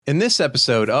In this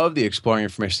episode of the Exploring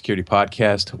Information Security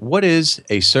podcast, what is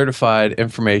a Certified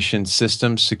Information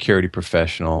Systems Security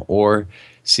Professional, or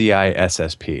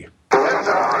CISSP?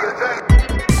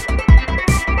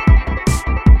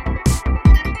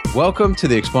 Welcome to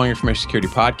the Exploring Information Security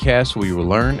podcast, where you will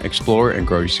learn, explore, and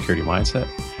grow your security mindset.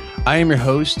 I am your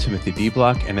host, Timothy D.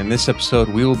 Block, and in this episode,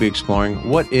 we will be exploring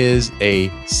what is a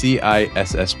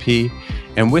CISSP.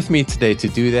 And with me today to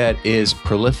do that is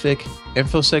prolific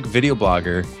InfoSec video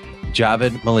blogger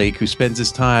Javed Malik, who spends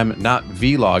his time not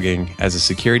vlogging as a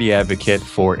security advocate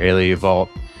for Alea Vault.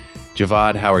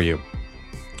 Javed, how are you?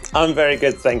 I'm very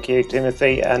good, thank you,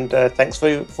 Timothy, and thanks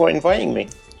for inviting me.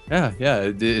 Yeah,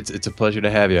 it's a pleasure to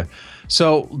have you.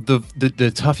 So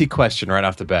the toughy question right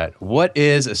off the bat: what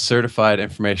is a Certified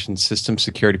Information Systems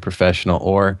Security Professional,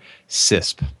 or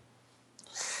CISP?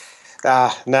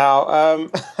 That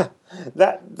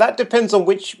depends on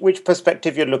which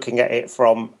perspective you're looking at it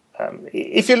from.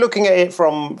 If you're looking at it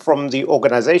from the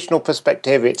organizational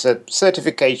perspective, it's a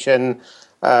certification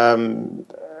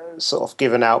sort of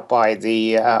given out by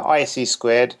the ISC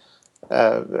Squared,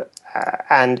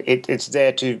 and it's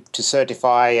there to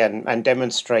certify and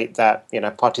demonstrate that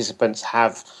participants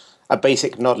have a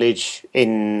basic knowledge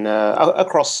in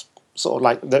across sort of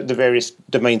like the various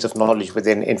domains of knowledge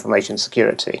within information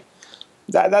security.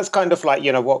 That's kind of like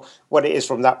what it is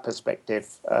from that perspective.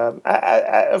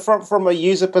 From a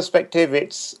user perspective,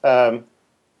 it's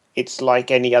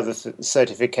like any other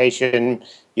certification.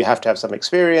 You have to have some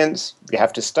experience. You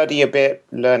have to study a bit,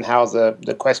 learn how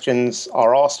the questions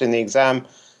are asked in the exam,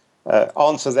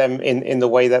 answer them in the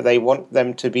way that they want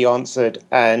them to be answered,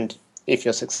 and if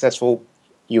you're successful,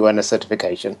 you earn a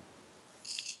certification.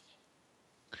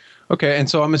 Okay, and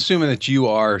so I'm assuming that you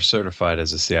are certified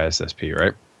as a CISSP,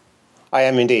 right? I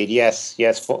am indeed, yes,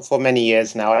 for many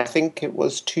years now. I think it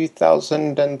was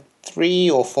 2003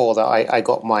 or 4 that I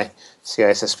got my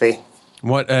CISSP.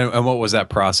 What was that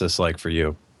process like for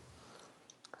you?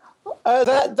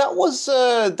 That was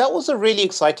a really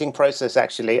exciting process,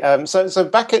 actually. So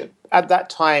back at that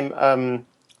time,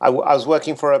 I was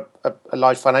working for a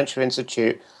large financial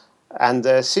institute, and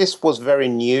the CISP was very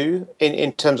new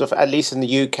in terms of, at least in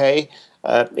the UK.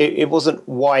 It wasn't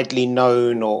widely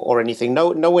known or anything.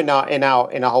 No one in our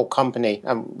whole company.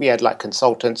 We had like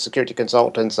consultants, security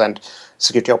consultants, and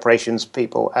security operations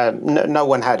people. No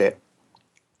one had it.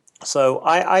 So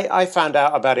I found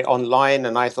out about it online,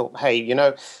 and I thought, hey,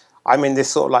 I'm in this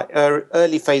sort of like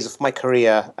early phase of my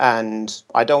career, and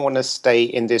I don't want to stay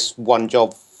in this one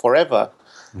job forever.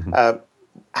 Mm-hmm.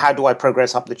 How do I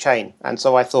progress up the chain? And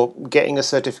so I thought getting a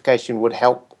certification would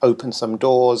help open some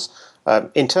doors.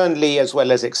 Internally as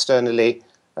well as externally.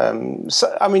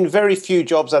 Very few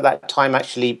jobs at that time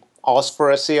actually asked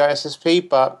for a CISSP,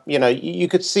 but you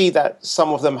could see that some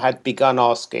of them had begun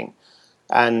asking,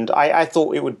 and I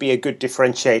thought it would be a good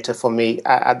differentiator for me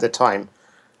at the time.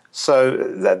 So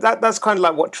that's kind of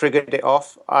like what triggered it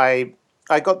off. I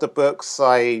got the books.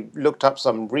 I looked up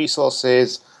some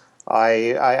resources.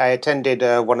 I attended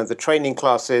one of the training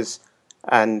classes,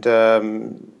 and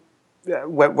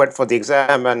went for the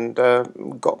exam and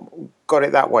got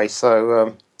it that way.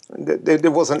 So there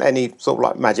wasn't any sort of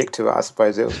like magic to it, I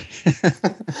suppose. It was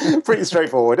pretty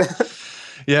straightforward.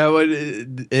 Yeah, well,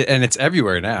 and it's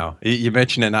everywhere now. You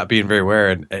mentioned it not being very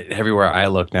rare, and everywhere I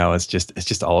look now, it's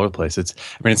just all over the place. It's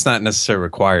not necessarily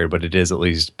required, but it is at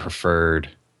least preferred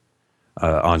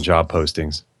on job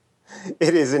postings.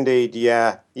 It is indeed,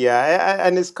 yeah,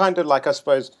 and it's kind of like, I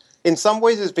suppose, in some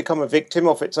ways, it's become a victim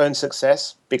of its own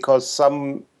success, because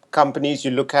some companies you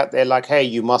look at, they're like, "Hey,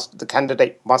 the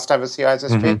candidate must have a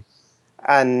CISSP," mm-hmm.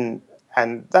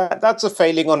 and that's a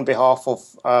failing on behalf of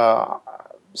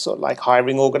sort of like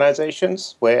hiring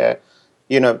organizations, where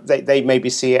they maybe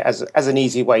see it as an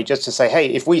easy way just to say, "Hey,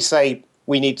 if we say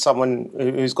we need someone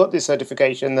who's got this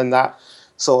certification, then that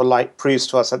sort of like proves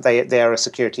to us that they are a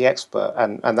security expert,"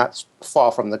 and that's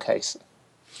far from the case.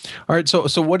 All right,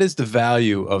 so what is the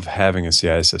value of having a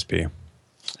CISSP?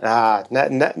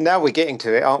 Now we're getting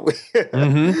to it, aren't we?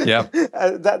 Mm-hmm, yeah.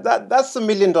 That's the $1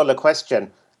 million question,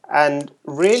 and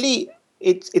really,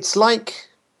 it's like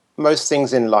most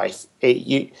things in life.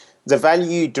 The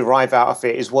value you derive out of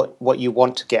it is what you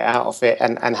want to get out of it,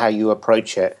 and how you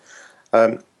approach it.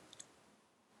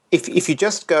 If you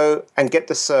just go and get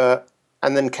the cert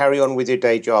and then carry on with your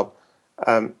day job,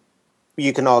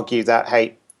 you can argue that,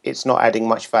 hey, it's not adding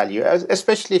much value,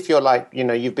 especially if you're like,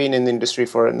 you've been in the industry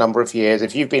for a number of years.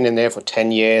 If you've been in there for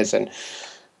 10 years and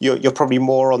you're probably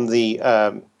more on the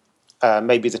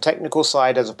maybe the technical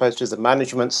side as opposed to the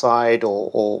management side,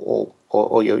 or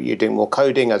you're doing more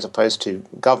coding as opposed to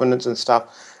governance and stuff,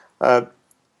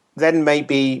 then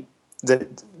maybe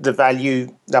the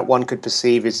value that one could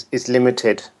perceive is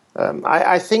limited.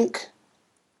 I think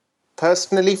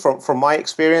personally, from my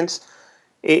experience,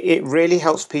 it really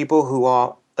helps people who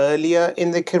are earlier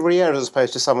in their career as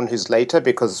opposed to someone who's later,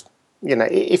 because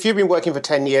if you've been working for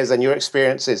 10 years and your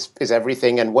experience is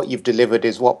everything and what you've delivered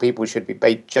is what people should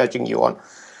be judging you on.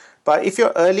 But if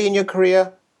you're early in your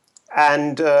career,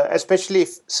 and especially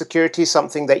if security is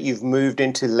something that you've moved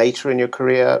into later in your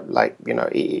career, like,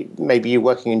 maybe you're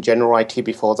working in general IT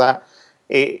before that,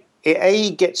 it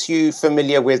A, gets you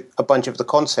familiar with a bunch of the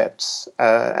concepts,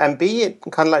 and B, it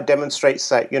kind of like demonstrates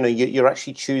that, you're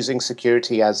actually choosing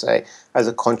security as a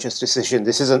conscious decision.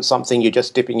 This isn't something you're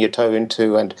just dipping your toe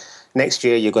into and next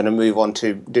year you're going to move on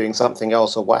to doing something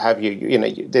else or what have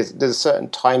you. There's a certain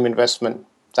time investment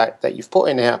that you've put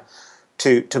in here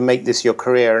to make this your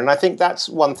career. And I think that's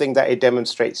one thing that it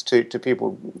demonstrates to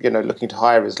people, looking to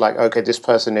hire, is like, okay, this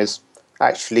person is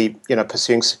actually,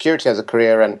 pursuing security as a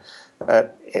career, and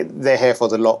they're here for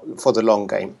the long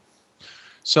game.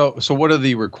 So what are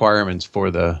the requirements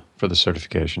for the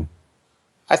certification?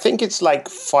 I think it's like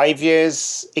 5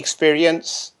 years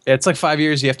experience. It's like 5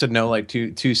 years. You have to know like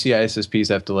two CISSPs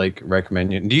have to like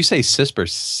recommend you. Do you say CISP or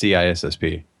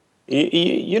CISSP?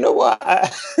 You know what?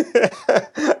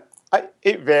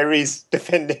 It varies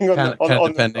depending on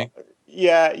depending.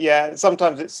 Yeah.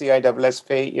 Sometimes it's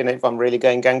CISSP. If I'm really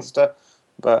going gangster,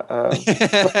 but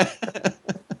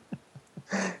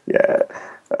yeah.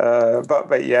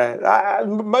 But yeah,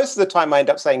 most of the time I end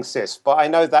up saying CIS, but I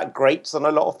know that grates on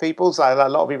a lot of people. So a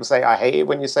lot of people say, I hate it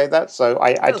when you say that. So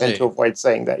I tend to avoid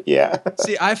saying that. Yeah.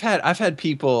 See, I've had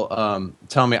people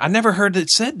tell me, I never heard it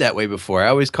said that way before. I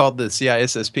always called the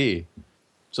CISSP.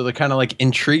 So they're kind of like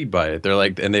intrigued by it. They're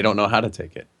like, and they don't know how to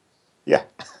take it. Yeah.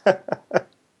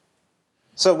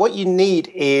 So what you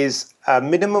need is a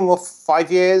minimum of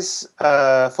 5 years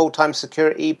full-time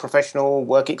security, professional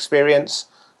work experience.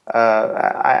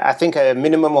 I think a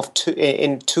minimum of two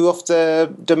of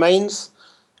the domains.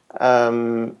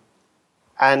 And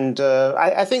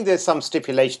I think there's some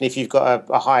stipulation. If you've got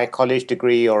a higher college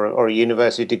degree or a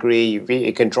university degree,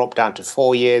 it can drop down to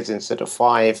 4 years instead of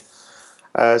 5.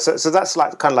 So that's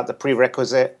like kind of like the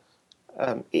prerequisite.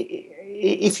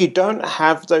 If you don't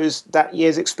have that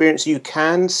year's experience, you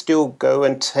can still go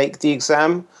and take the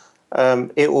exam.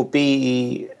 It will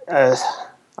be a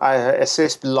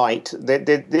CISP light.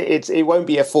 It won't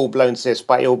be a full-blown CISP,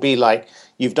 but it will be like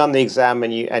you've done the exam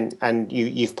and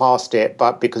you've passed it,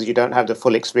 but because you don't have the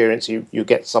full experience, you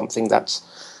get something that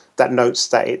notes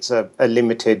that it's a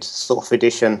limited sort of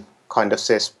edition kind of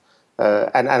CISP.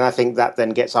 And I think that then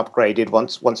gets upgraded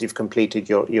once you've completed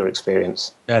your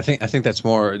experience. Yeah, I think that's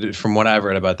more, from what I've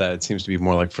read about that, it seems to be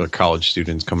more like for college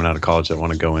students coming out of college that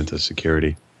want to go into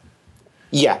security.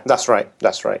 Yeah, that's right.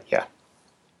 Yeah.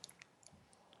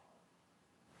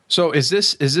 So is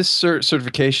this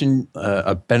certification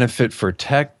a benefit for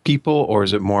tech people, or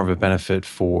is it more of a benefit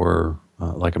for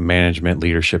like a management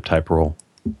leadership type role?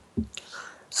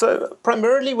 So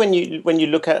primarily when you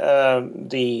look at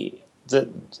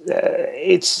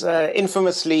it's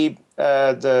infamously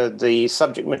the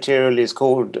subject material is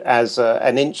called as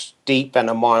an inch deep and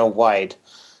a mile wide.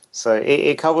 So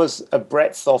it covers a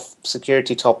breadth of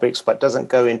security topics, but doesn't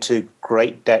go into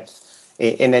great depth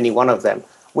in any one of them,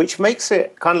 which makes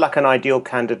it kind of like an ideal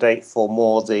candidate for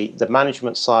more the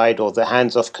management side or the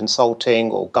hands-off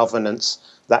consulting or governance,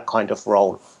 that kind of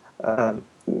role.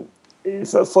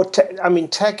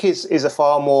 Tech is a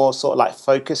far more sort of like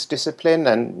focused discipline,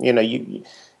 and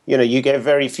you get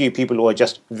very few people who are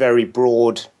just very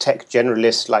broad tech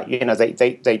generalists. Like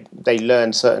they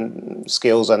learn certain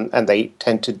skills and they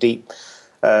tend to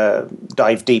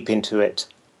dive deep into it.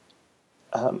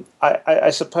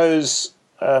 I suppose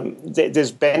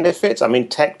there's benefits. I mean,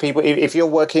 tech people, if you're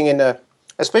working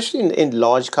especially in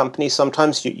large companies,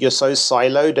 sometimes you're so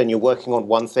siloed and you're working on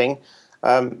one thing.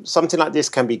 Something like this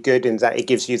can be good in that it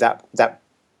gives you that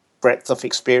breadth of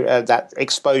experience, that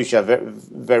exposure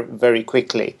very, very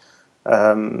quickly.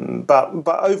 But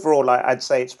overall, I'd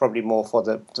say it's probably more for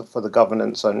the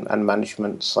governance and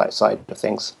management side of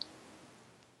things.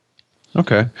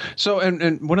 Okay. So,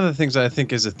 and one of the things I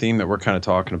think is a theme that we're kind of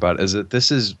talking about is that this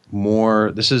is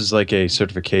like a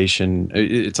certification.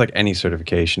 It's like any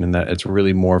certification in that it's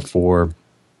really more for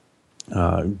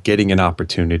getting an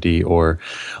opportunity or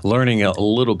learning a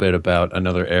little bit about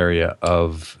another area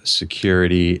of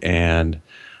security, and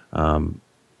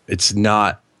it's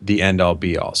not the end all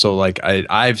be all. So like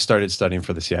I've started studying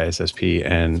for the CISSP,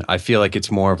 and I feel like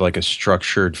it's more of like a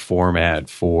structured format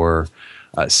for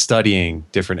studying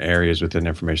different areas within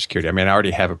information security. I mean, I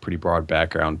already have a pretty broad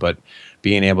background, but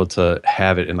being able to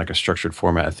have it in like a structured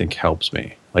format, I think helps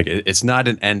me. Like it's not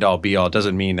an end all be all. It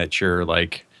doesn't mean that you're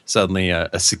like suddenly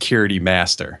a security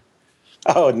master.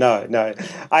 Oh no, no.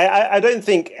 I don't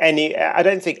think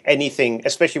anything,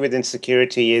 especially within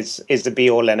security, is the be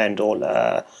all and end all.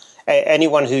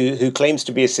 Anyone who claims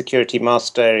to be a security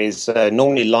master is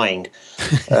normally lying.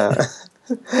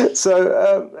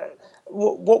 So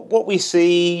what we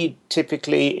see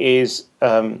typically is,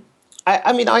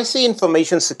 I mean, I see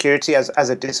information security as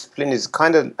a discipline is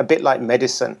kind of a bit like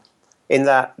medicine, in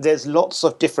that there's lots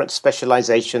of different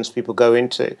specializations people go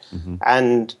into,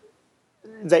 and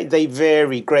they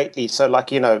vary greatly. So,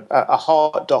 like, a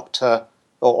heart doctor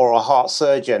or a heart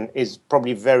surgeon is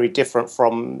probably very different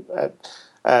from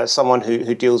someone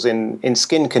who deals in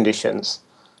skin conditions.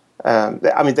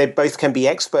 I mean, they both can be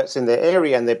experts in their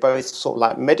area, and they're both sort of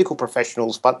like medical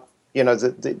professionals. But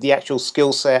the actual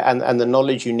skill set and the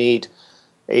knowledge you need,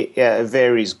 it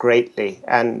varies greatly,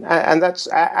 and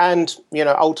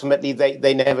ultimately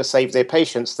they never save their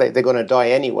patients. They're going to die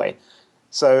anyway.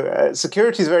 So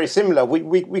security is very similar.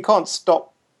 We can't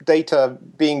stop data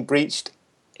being breached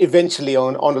eventually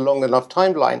on a long enough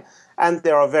timeline. And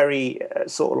there are very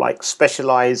sort of like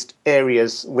specialized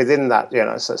areas within that.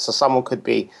 So someone could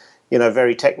be,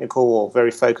 very technical or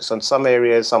very focused on some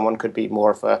areas. Someone could be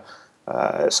more of a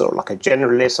sort of like a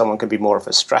generalist. Someone can be more of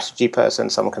a strategy person.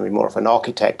 Someone can be more of an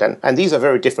architect. And these are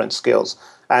very different skills.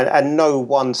 And no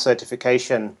one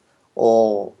certification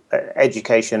or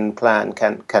education plan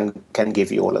can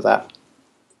give you all of that.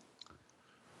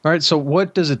 All right. So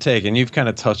what does it take? And you've kind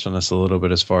of touched on this a little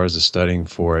bit as far as the studying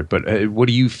for it, but what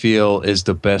do you feel is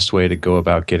the best way to go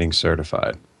about getting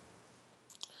certified?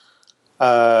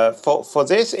 For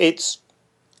this, it's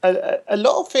a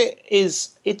lot of it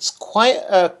is, it's quite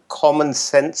a common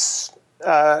sense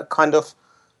kind of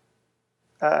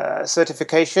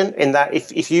certification, in that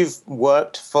if you've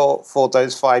worked for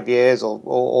those 5 years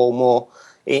or more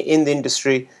in the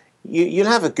industry, you'll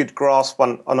have a good grasp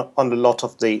on a lot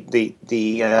of the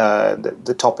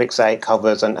topics that it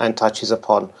covers and touches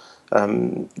upon.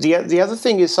 The other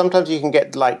thing is sometimes you can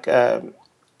get like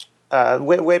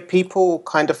where people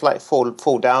kind of like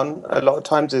fall down a lot of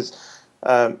times is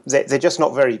they're just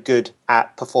not very good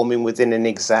at performing within an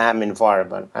exam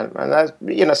environment, and that's,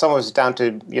 some of it's down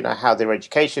to how their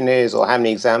education is or how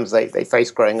many exams they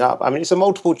face growing up. I mean, it's a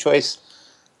multiple choice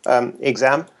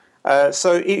exam.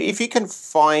 So if you can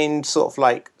find sort of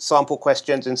like sample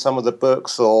questions in some of the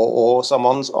books or some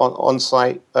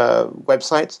on-site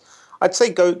websites, I'd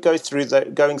say going through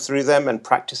them and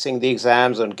practicing the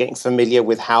exams and getting familiar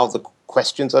with how the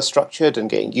questions are structured and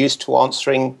getting used to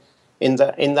answering in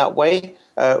that way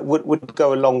would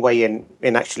go a long way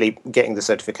in actually getting the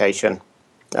certification.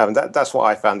 That's what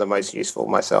I found the most useful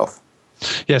myself.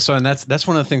 Yeah, so and that's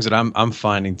one of the things that I'm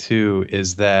finding too,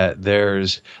 is that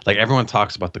there's like everyone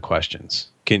talks about the questions.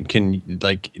 Can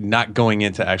like not going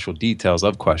into actual details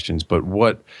of questions, but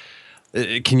what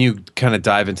can you kind of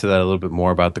dive into that a little bit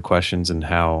more about the questions and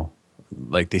how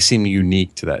like they seem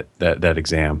unique to that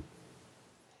exam?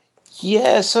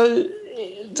 Yeah, so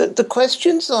the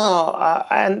questions are,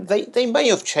 and they may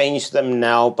have changed them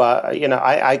now, but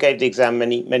I gave the exam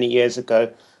many years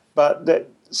ago, but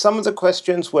some of the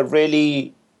questions were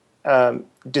really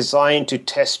designed to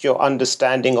test your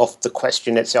understanding of the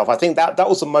question itself. I think that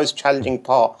was the most challenging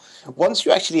part. Once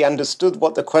you actually understood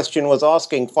what the question was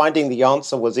asking, finding the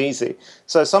answer was easy.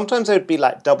 So sometimes there would be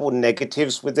like double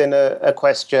negatives within a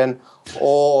question,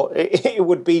 or it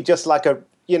would be just like a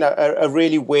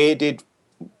really weirdly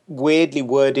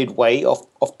worded way of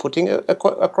putting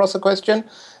across a question.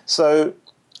 So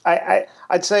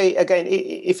I'd say, again,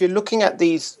 if you're looking at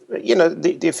these,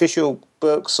 the official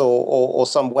books or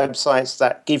some websites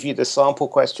that give you the sample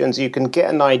questions, you can get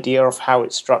an idea of how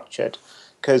it's structured.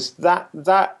 Because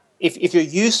if you're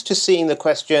used to seeing the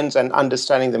questions and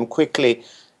understanding them quickly,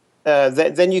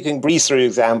 then you can breeze through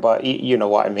exam, but you know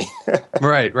what I mean.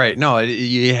 Right. No,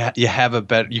 you have a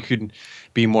better, you can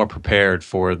be more prepared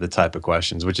for the type of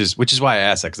questions, which is why I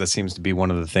asked that, because that seems to be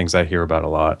one of the things I hear about a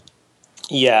lot.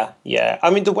 Yeah. I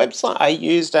mean, the website I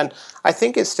used, and I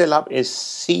think it's still up, is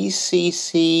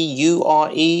cccure.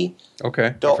 Okay,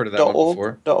 I've heard of that one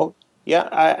before. Yeah,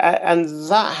 and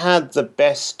that had the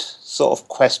best sort of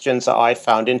questions that I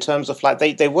found in terms of like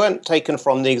they weren't taken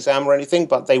from the exam or anything,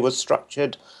 but they were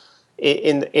structured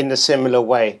in a similar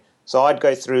way. So I'd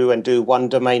go through and do one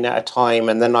domain at a time,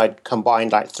 and then I'd combine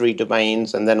like 3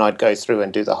 domains, and then I'd go through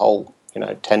and do the whole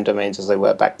 10 domains as they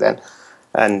were back then.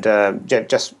 And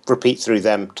just repeat through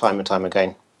them time and time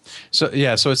again. So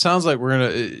yeah, so it sounds like we're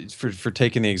gonna for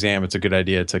taking the exam. It's a good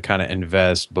idea to kind of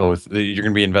invest both. You're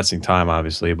gonna be investing time,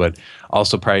 obviously, but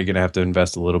also probably gonna have to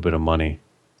invest a little bit of money.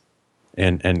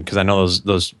 And because I know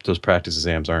those practice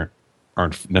exams aren't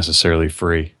necessarily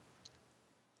free.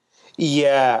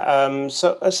 Yeah.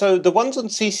 So the ones on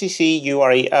CCC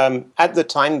URE, at the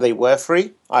time they were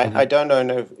free. I don't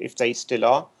know if they still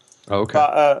are. Oh,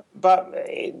 okay. But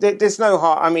there's no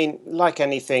harm. I mean, like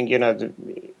anything,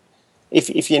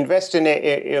 if you invest in it,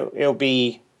 it'll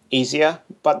be easier.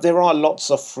 But there are lots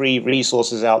of free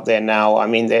resources out there now. I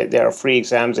mean, there are free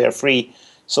exams. There are free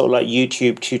sort of like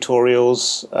YouTube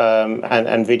tutorials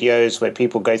and videos where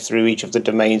people go through each of the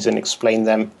domains and explain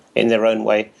them in their own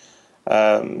way.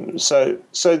 So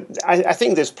I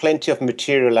think there's plenty of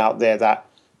material out there that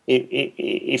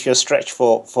if you're stretched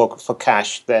for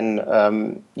cash, then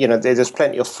there's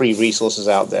plenty of free resources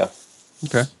out there.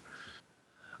 Okay.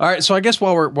 All right. So I guess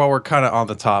while we're kind of on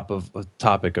the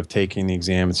topic of taking the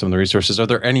exam and some of the resources, are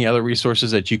there any other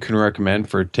resources that you can recommend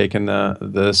for taking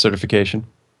the certification?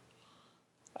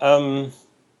 Or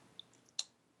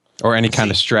any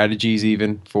kind of strategies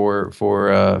even for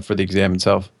the exam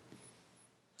itself?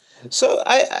 So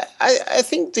I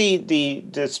think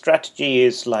the strategy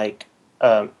is like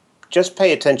just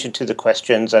pay attention to the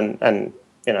questions and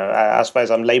I suppose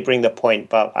I'm laboring the point,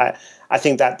 but I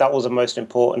think that was the most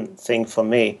important thing for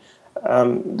me.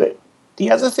 The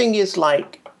other thing is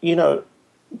like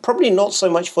probably not so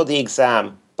much for the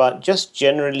exam, but just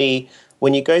generally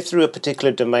when you go through a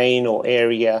particular domain or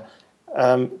area,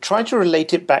 try to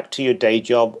relate it back to your day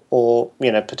job or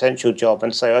potential job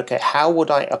and say, okay, how would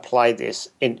I apply this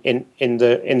in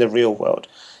the real world?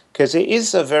 Because it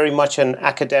is a very much an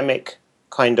academic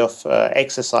kind of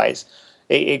exercise.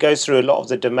 It goes through a lot of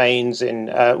the domains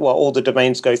all the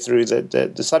domains go through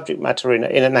the subject matter in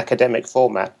an academic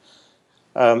format.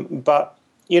 But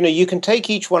you can take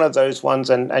each one of those ones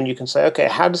and you can say, okay,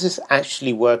 how does this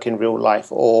actually work in real life?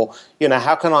 Or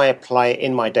how can I apply it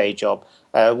in my day job?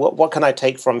 What can I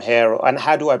take from here, and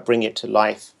how do I bring it to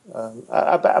life?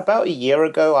 About a year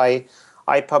ago,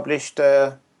 I published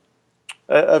a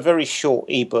very short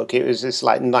ebook. It was just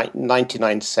like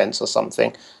 99 cents or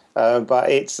something, but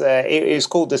it's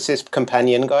called the CISP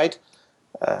Companion Guide.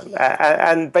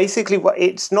 And basically,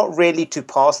 it's not really to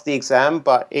pass the exam,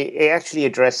 but it actually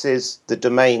addresses the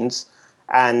domains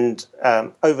and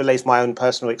overlays my own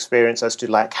personal experience as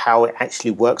to like how it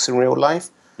actually works in real life.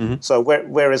 Mm-hmm. So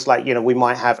whereas like we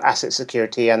might have asset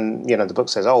security, and the book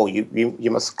says, oh,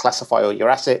 you must classify all your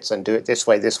assets and do it this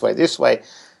way, this way, this way,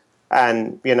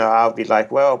 and I'll be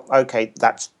like, well, okay,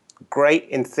 that's great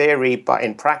in theory, but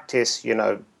in practice,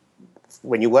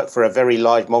 when you work for a very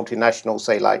large multinational,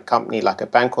 say like company, like a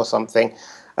bank or something,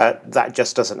 that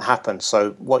just doesn't happen.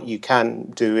 So what you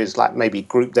can do is like maybe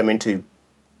group them into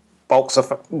bulks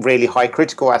of really high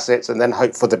critical assets and then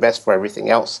hope for the best for everything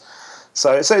else.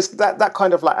 So it's that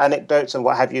kind of like anecdotes and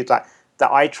what have you that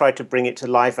I try to bring it to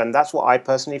life, and that's what I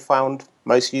personally found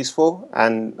most useful.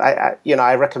 And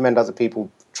I recommend other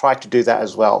people try to do that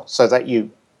as well, so that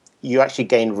you actually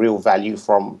gain real value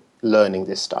from learning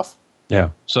this stuff. Yeah.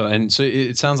 So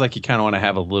it sounds like you kind of want to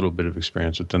have a little bit of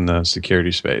experience within the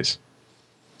security space.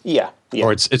 Yeah.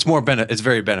 Or it's it's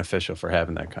very beneficial for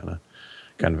having that kind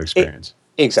of experience.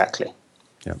 Exactly.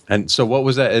 Yeah. And so what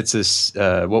was that? It's this.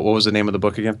 What was the name of the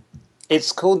book again?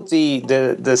 It's called the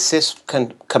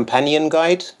CISP Companion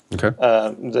Guide. Okay.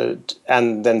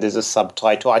 And then there's a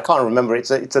subtitle. I can't remember.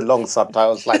 It's a long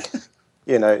subtitle. It's like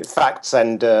facts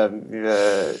and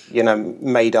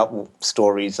made up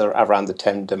stories around the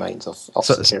 10 domains of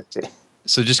security.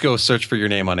 So just go search for your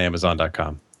name on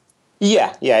Amazon.com.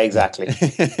 Yeah, exactly.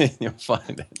 You'll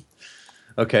find it.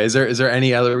 Okay. Is there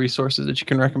any other resources that you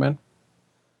can recommend?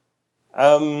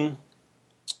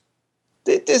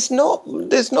 There's not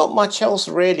much else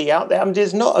really out there. I mean,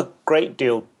 there's not a great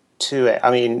deal to it.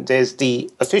 I mean, there's the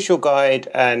official guide,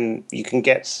 and you can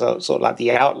get sort of like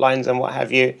the outlines and what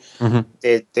have you. Mm-hmm.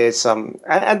 There's some,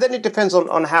 and then it depends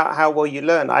on how well you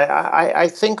learn. I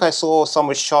think I saw some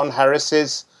of Sean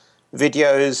Harris's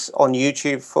videos on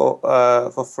YouTube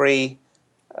for free.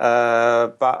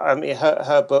 But I mean,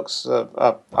 her books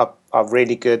are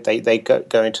really good. They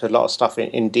go into a lot of stuff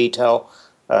in detail.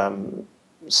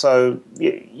 So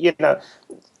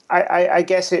I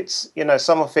guess it's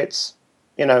some of it's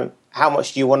how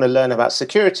much do you want to learn about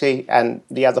security, and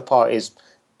the other part is,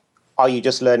 are you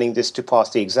just learning this to pass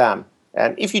the exam?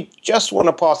 And if you just want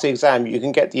to pass the exam, you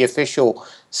can get the official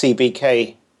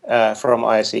CBK from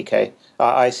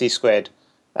ISC Squared,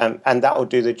 and that will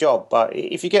do the job. But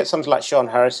if you get something like Sean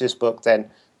Harris's book, then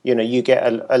you get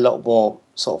a lot more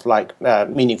sort of like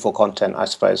meaningful content, I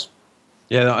suppose.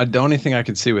 Yeah, the only thing I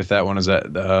can see with that one is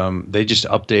that they just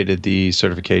updated the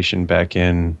certification back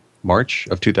in March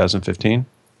of 2015.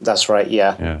 That's right.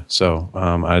 Yeah. Yeah. So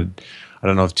I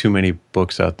don't know if too many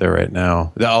books out there right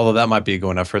now. Although that might be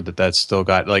going. I've heard that that's still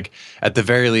got, like, at the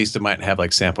very least, it might have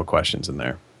like sample questions in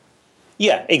there.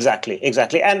 Yeah, exactly.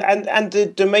 And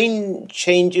the domain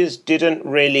changes didn't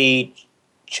really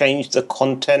change the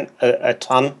content a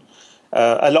ton.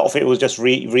 A lot of it was just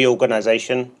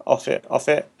reorganization of it,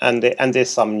 and there's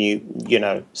some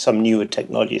newer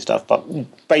technology stuff,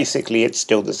 but basically it's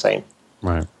still the same.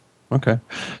 Right. Okay.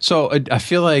 So I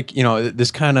feel like,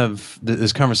 this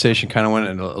conversation kind of went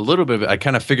in a little bit. I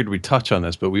kind of figured we'd touch on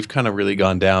this, but we've kind of really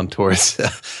gone down towards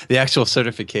the actual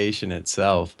certification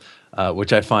itself,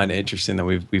 which I find interesting that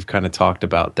we've kind of talked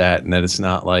about that, and that it's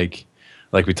not like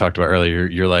we talked about earlier.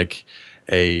 You're like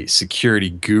a security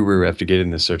guru after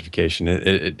getting this certification,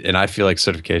 and I feel like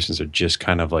certifications are just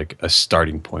kind of like a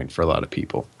starting point for a lot of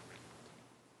people.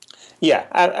 Yeah,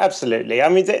 absolutely. I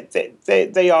mean,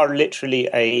 they are literally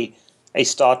a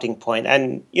starting point,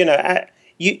 and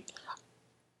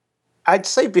I'd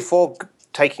say before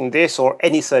taking this or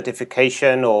any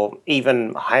certification or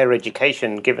even higher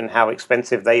education, given how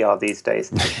expensive they are these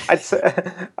days,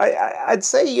 I'd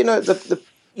say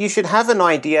you should have an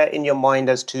idea in your mind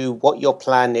as to what your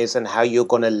plan is and how you're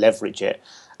going to leverage it.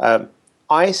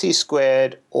 ISC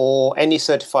Squared or any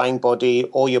certifying body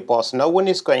or your boss, no one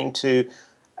is going to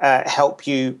help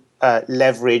you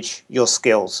leverage your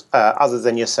skills other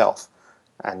than yourself.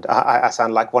 And I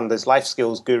sound like one of those life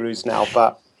skills gurus now,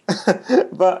 but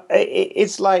but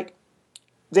it's like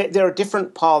there are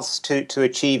different paths to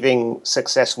achieving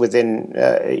success within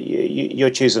your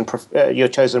chosen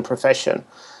profession.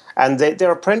 And there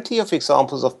are plenty of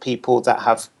examples of people that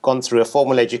have gone through a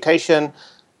formal education,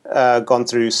 gone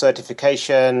through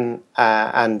certification,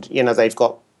 and they've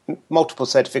got multiple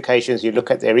certifications. You look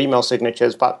at their email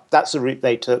signatures, but that's the route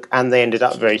they took, and they ended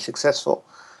up very successful.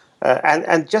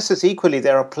 And just as equally,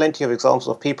 there are plenty of examples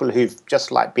of people who've just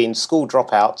like been school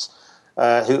dropouts,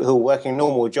 who are working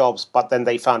normal jobs, but then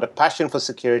they found a passion for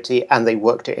security and they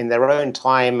worked it in their own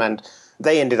time, and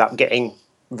they ended up getting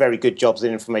very good jobs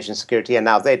in information security, and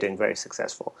now they're doing very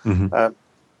successful. Mm-hmm.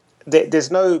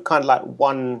 There's no kind of like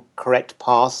one correct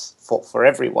path for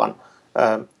everyone.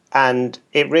 And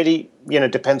it really,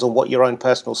 depends on what your own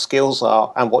personal skills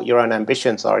are and what your own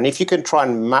ambitions are. And if you can try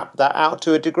and map that out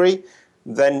to a degree,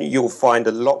 then you'll find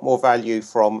a lot more value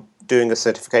from doing a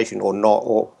certification or not,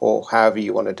 or however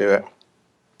you want to do it.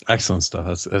 Excellent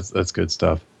stuff. That's good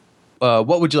stuff.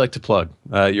 What would you like to plug?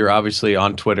 You're obviously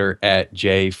on Twitter at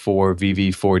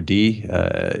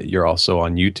J4VV4D. You're also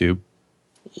on YouTube.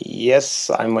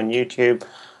 Yes, I'm on YouTube.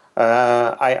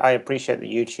 I appreciate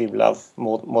the YouTube love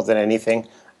more than anything.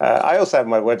 I also have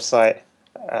my website,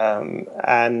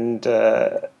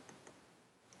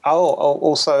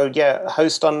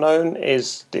 Host Unknown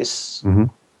is this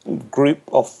group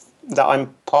that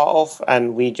I'm part of,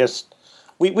 and we've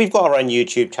got our own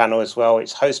YouTube channel as well.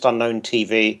 It's Host Unknown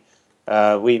TV.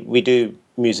 We do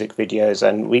music videos,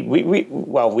 and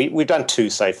we've done 2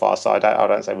 so far. So I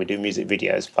don't say we do music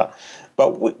videos, but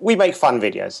we make fun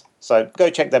videos. So go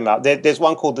check them out. There's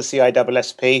one called the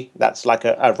CISSP. That's like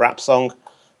a rap song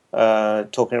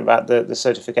talking about the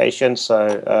certification.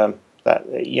 So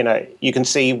that you can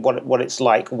see what it's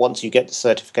like once you get the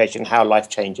certification, how life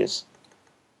changes.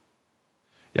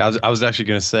 Yeah, I was actually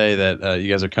going to say that you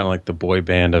guys are kind of like the boy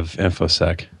band of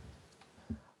InfoSec.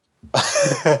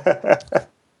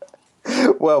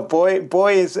 Well,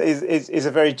 boy is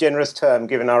a very generous term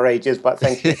given our ages, but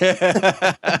thank you.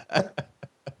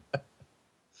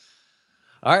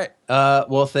 All right.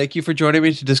 Well, thank you for joining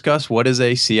me to discuss what is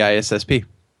a CISSP.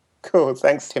 Cool.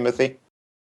 Thanks, Timothy.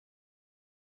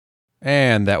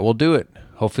 And that will do it.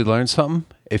 Hopefully you learned something.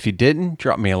 If you didn't,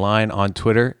 drop me a line on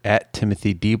Twitter at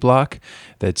Timothy D. Block.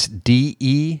 That's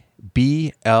DEBLOCK,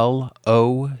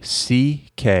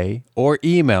 or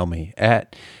email me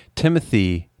at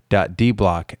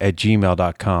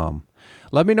timothy.dblock@gmail.com.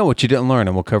 Let me know what you didn't learn,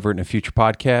 and we'll cover it in a future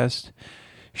podcast.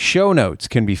 Show notes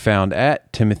can be found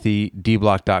at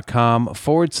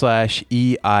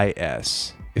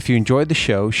timothydblock.com/EIS. If you enjoyed the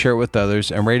show, share it with others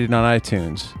and rate it on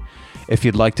iTunes. If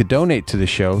you'd like to donate to the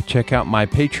show, check out my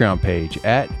Patreon page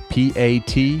at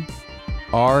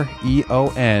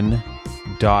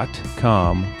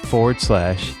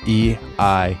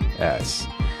patreon.com/EIS.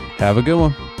 Have a good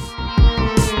one.